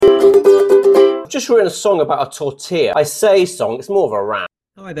just written a song about a tortilla. I say song, it's more of a rap.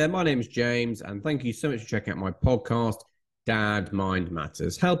 Hi there, my name is James, and thank you so much for checking out my podcast, Dad Mind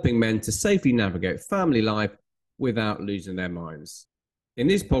Matters, helping men to safely navigate family life without losing their minds. In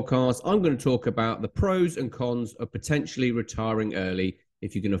this podcast, I'm going to talk about the pros and cons of potentially retiring early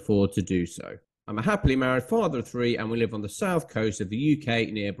if you can afford to do so. I'm a happily married father of three, and we live on the south coast of the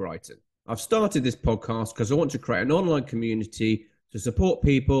UK near Brighton. I've started this podcast because I want to create an online community to support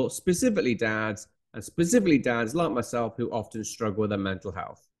people, specifically dads like myself who often struggle with their mental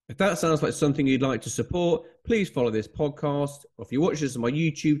health. If that sounds like something you'd like to support, please follow this podcast, or if you watch this on my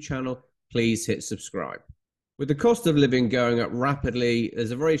YouTube channel, please hit subscribe. With the cost of living going up rapidly,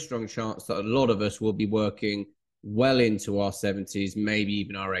 there's a very strong chance that a lot of us will be working well into our 70s, maybe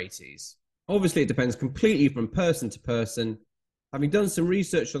even our 80s. Obviously, it depends completely from person to person. Having done some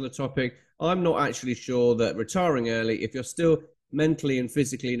research on the topic, I'm not actually sure that retiring early, if you're still mentally and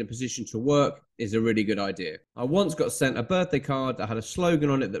physically in a position to work, is a really good idea. I once got sent a birthday card that had a slogan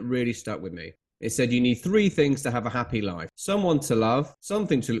on it that really stuck with me. It said you need 3 things to have a happy life: someone to love,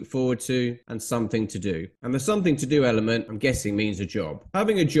 something to look forward to, and something to do. And the something to do element, I'm guessing, means a job.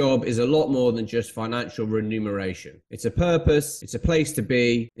 Having a job is a lot more than just financial remuneration. It's a purpose, it's a place to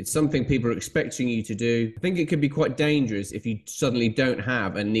be, it's something people are expecting you to do. I think it can be quite dangerous if you suddenly don't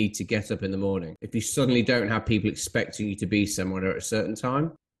have a need to get up in the morning, if you suddenly don't have people expecting you to be somewhere at a certain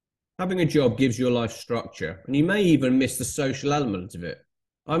time. Having a job gives your life structure, and you may even miss the social element of it.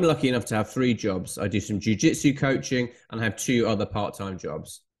 I'm lucky enough to have 3 jobs. I do some jiu-jitsu coaching and I have 2 other part-time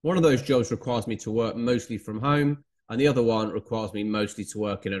jobs. One of those jobs requires me to work mostly from home, and the other one requires me mostly to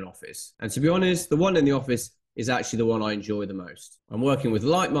work in an office. And to be honest, the one in the office is actually the one I enjoy the most. I'm working with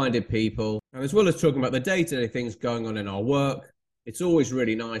like-minded people, and as well as talking about the day-to-day things going on in our work, it's always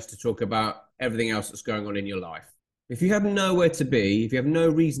really nice to talk about everything else that's going on in your life. If you have nowhere to be, if you have no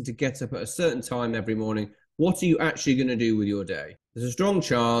reason to get up at a certain time every morning, what are you actually going to do with your day? There's a strong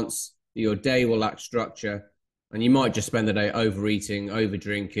chance that your day will lack structure, and you might just spend the day overeating,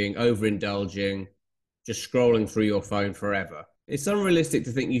 overdrinking, overindulging, just scrolling through your phone forever. It's unrealistic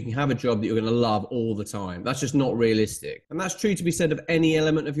to think you can have a job that you're going to love all the time. That's just not realistic. And that's true to be said of any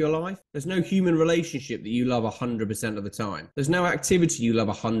element of your life. There's no human relationship that you love 100% of the time. There's no activity you love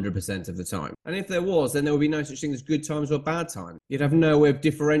 100% of the time. And if there was, then there would be no such thing as good times or bad times. You'd have no way of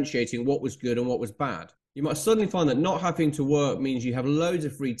differentiating what was good and what was bad. You might suddenly find that not having to work means you have loads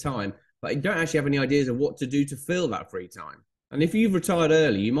of free time, but you don't actually have any ideas of what to do to fill that free time. And if you've retired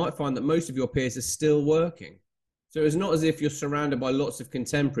early, you might find that most of your peers are still working. So it's not as if you're surrounded by lots of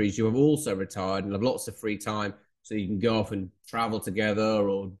contemporaries who have also retired and have lots of free time, so you can go off and travel together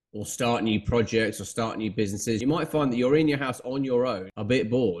or start new projects or start new businesses. You might find that you're in your house on your own, a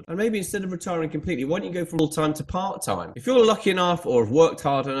bit bored. And maybe instead of retiring completely, why don't you go from full-time to part-time? If you're lucky enough or have worked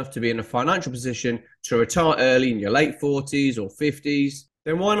hard enough to be in a financial position to retire early in your late 40s or 50s,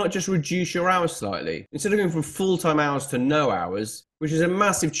 then why not just reduce your hours slightly? Instead of going from full-time hours to no hours, which is a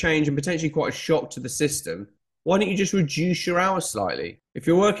massive change and potentially quite a shock to the system, why don't you just reduce your hours slightly? If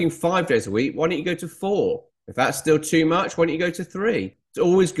you're working 5 days a week, why don't you go to 4? If that's still too much, why don't you go to 3? It's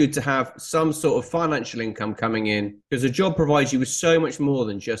always good to have some sort of financial income coming in, because a job provides you with so much more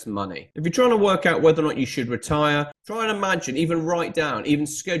than just money. If you're trying to work out whether or not you should retire, try and imagine, even write down, even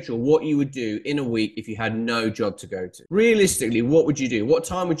schedule what you would do in a week if you had no job to go to. Realistically, what would you do? What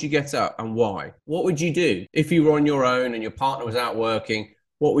time would you get up and why? What would you do if you were on your own and your partner was out working?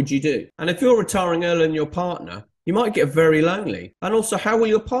 What would you do? And if you're retiring earlier than your partner, you might get very lonely. And also, how will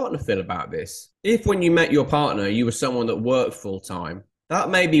your partner feel about this? If when you met your partner, you were someone that worked full time,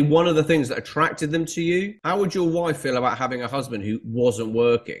 that may be one of the things that attracted them to you. How would your wife feel about having a husband who wasn't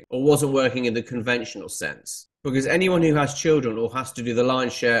working, or wasn't working in the conventional sense? Because anyone who has children or has to do the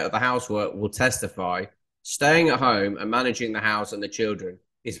lion's share of the housework will testify, staying at home and managing the house and the children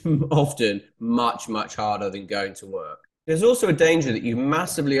is often much, much harder than going to work. There's also a danger that you've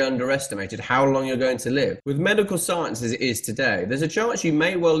massively underestimated how long you're going to live. With medical science as it is today, there's a chance you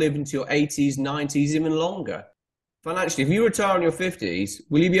may well live into your 80s, 90s, even longer. Financially, if you retire in your 50s,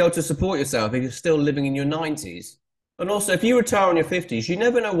 will you be able to support yourself if you're still living in your 90s? And also, if you retire in your 50s, you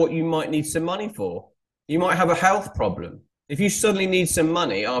never know what you might need some money for. You might have a health problem. If you suddenly need some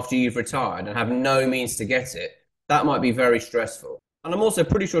money after you've retired and have no means to get it, that might be very stressful. And I'm also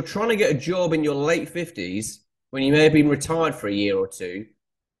pretty sure trying to get a job in your late 50s, when you may have been retired for a year or two,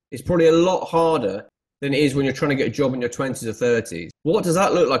 is probably a lot harder than it is when you're trying to get a job in your 20s or 30s. What does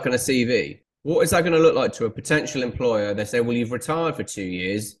that look like on a CV? What is that going to look like to a potential employer? They say, well, you've retired for 2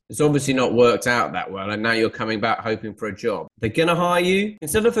 years. It's obviously not worked out that well, and now you're coming back hoping for a job. They're going to hire you?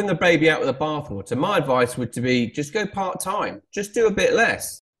 Instead of throwing the baby out with the bathwater, my advice would to be just go part-time. Just do a bit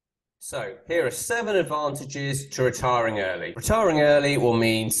less. So, here are 7 advantages to retiring early. Retiring early will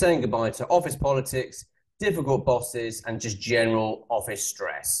mean saying goodbye to office politics, difficult bosses, and just general office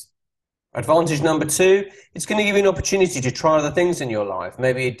stress. Advantage number 2, it's going to give you an opportunity to try other things in your life,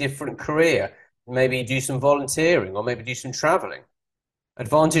 maybe a different career, maybe do some volunteering, or maybe do some traveling.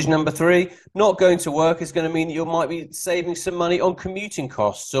 Advantage number 3, not going to work is going to mean that you might be saving some money on commuting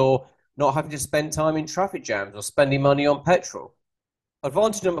costs, or not having to spend time in traffic jams, or spending money on petrol.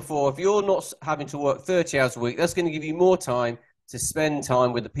 Advantage number 4, if you're not having to work 30 hours a week, that's going to give you more time to spend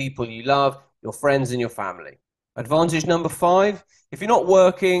time with the people you love, your friends and your family. Advantage number 5, if you're not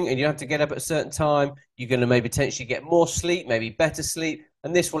working and you have to get up at a certain time, you're going to maybe potentially get more sleep, maybe better sleep,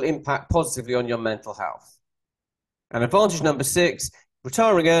 and this will impact positively on your mental health. And advantage number 6,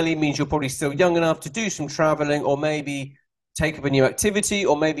 retiring early means you're probably still young enough to do some traveling or maybe take up a new activity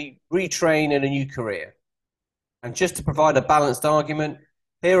or maybe retrain in a new career. And just to provide a balanced argument,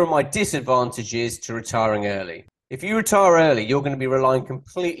 here are my disadvantages to retiring early. If you retire early, you're going to be relying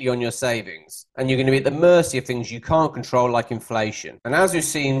completely on your savings, and you're going to be at the mercy of things you can't control, like inflation. And as we've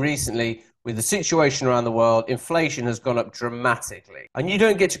seen recently with the situation around the world, inflation has gone up dramatically. And you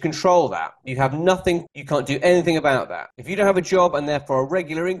don't get to control that. You have nothing, you can't do anything about that. If you don't have a job and therefore a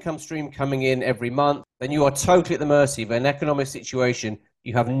regular income stream coming in every month, then you are totally at the mercy of an economic situation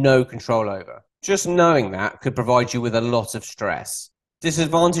you have no control over. Just knowing that could provide you with a lot of stress.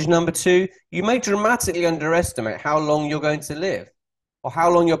 Disadvantage number 2, you may dramatically underestimate how long you're going to live or how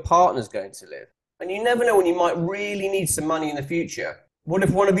long your partner's going to live. And you never know when you might really need some money in the future. What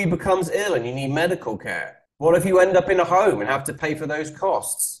if one of you becomes ill and you need medical care? What if you end up in a home and have to pay for those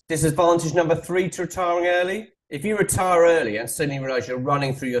costs? Disadvantage number 3 to retiring early, if you retire early and suddenly realize you're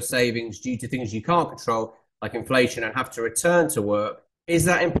running through your savings due to things you can't control, like inflation, and have to return to work, is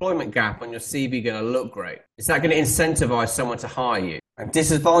that employment gap on your CV going to look great? Is that going to incentivize someone to hire you? And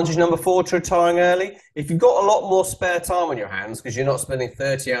disadvantage number 4 to retiring early, if you've got a lot more spare time on your hands because you're not spending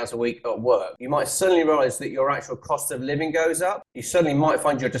 30 hours a week at work, you might suddenly realize that your actual cost of living goes up. You suddenly might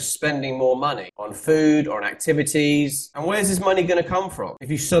find you're just spending more money on food or on activities. And where's this money going to come from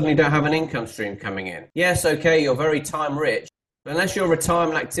if you suddenly don't have an income stream coming in? Yes, okay, you're very time rich, but unless your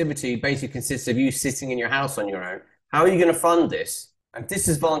retirement activity basically consists of you sitting in your house on your own, how are you going to fund this? And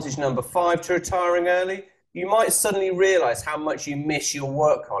disadvantage number 5 to retiring early, you might suddenly realize how much you miss your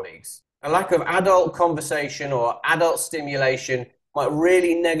work colleagues. A lack of adult conversation or adult stimulation might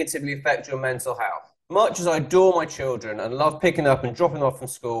really negatively affect your mental health. Much as I adore my children and love picking up and dropping them off from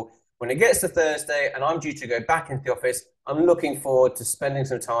school, when it gets to Thursday and I'm due to go back into the office, I'm looking forward to spending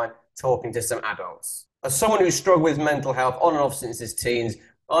some time talking to some adults. As someone who's struggled with mental health on and off since his teens,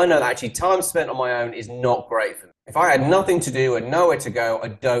 I know that actually time spent on my own is not great for me. If I had nothing to do and nowhere to go, I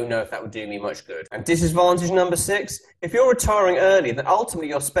don't know if that would do me much good. And disadvantage number 6, if you're retiring early, then ultimately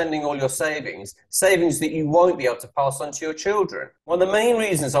you're spending all your savings that you won't be able to pass on to your children. One of the main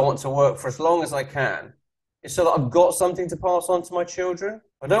reasons I want to work for as long as I can is so that I've got something to pass on to my children.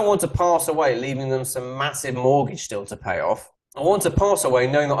 I don't want to pass away leaving them some massive mortgage still to pay off. I want to pass away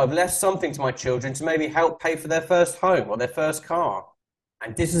knowing that I've left something to my children to maybe help pay for their first home or their first car.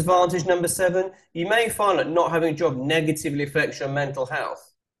 And disadvantage number 7, you may find that not having a job negatively affects your mental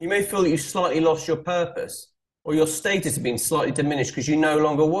health. You may feel that you've slightly lost your purpose, or your status has been slightly diminished because you no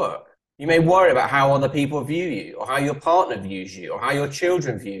longer work. You may worry about how other people view you, or how your partner views you, or how your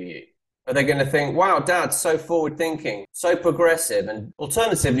children view you. Are they going to think, wow, Dad's so forward-thinking, so progressive? And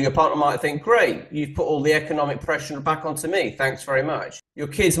alternatively, your partner might think, great, you've put all the economic pressure back onto me, thanks very much. Your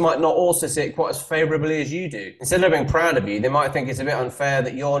kids might not also see it quite as favorably as you do. Instead of being proud of you, they might think it's a bit unfair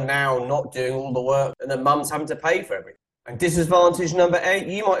that you're now not doing all the work and that mum's having to pay for everything. And disadvantage number 8,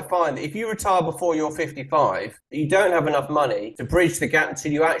 you might find that if you retire before you're 55, that you don't have enough money to bridge the gap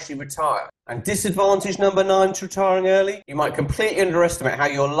until you actually retire. And disadvantage number 9 to retiring early, you might completely underestimate how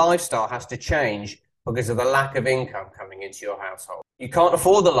your lifestyle has to change because of the lack of income coming into your household. You can't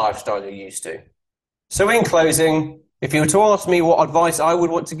afford the lifestyle you're used to. So in closing, if you were to ask me what advice I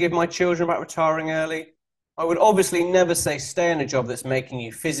would want to give my children about retiring early, I would obviously never say stay in a job that's making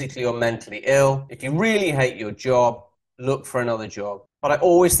you physically or mentally ill. If you really hate your job, look for another job. But I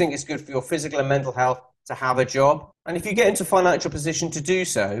always think it's good for your physical and mental health to have a job. And if you get into a financial position to do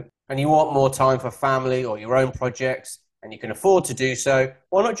so, and you want more time for family or your own projects, and you can afford to do so,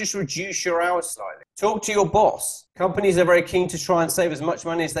 why not just reduce your hours slightly? Talk to your boss. Companies are very keen to try and save as much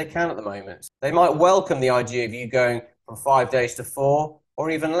money as they can at the moment. They might welcome the idea of you going from 5 days to 4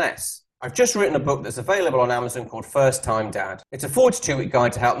 or even less. I've just written a book that's available on Amazon called First Time Dad. It's a 42-week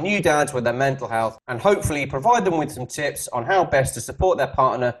guide to help new dads with their mental health and hopefully provide them with some tips on how best to support their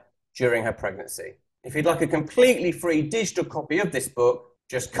partner during her pregnancy. If you'd like a completely free digital copy of this book,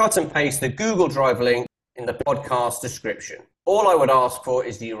 Just cut and paste the Google Drive link in the podcast description. All I would ask for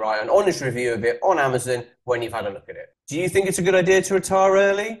is that you write an honest review of it on Amazon when you've had a look at it. Do you think it's a good idea to retire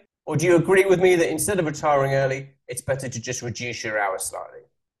early? Or do you agree with me that instead of retiring early, it's better to just reduce your hours slightly?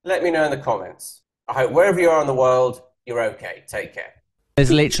 Let me know in the comments. I hope wherever you are in the world, you're okay. Take care.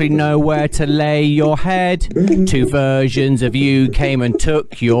 There's literally nowhere to lay your head. 2 versions of you came and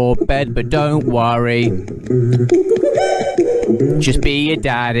took your bed, but don't worry. Just be your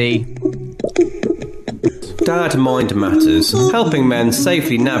daddy. Dad Mind Matters, helping men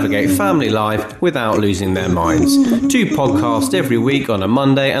safely navigate family life without losing their minds. 2 podcasts every week on a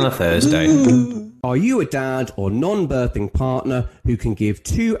Monday and a Thursday. Are you a dad or non-birthing partner who can give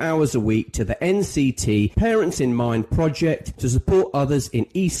 2 hours a week to the NCT Parents in Mind project to support others in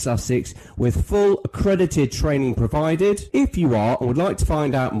East Sussex with full accredited training provided? If you are and would like to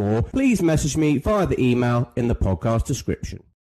find out more, please message me via the email in the podcast description.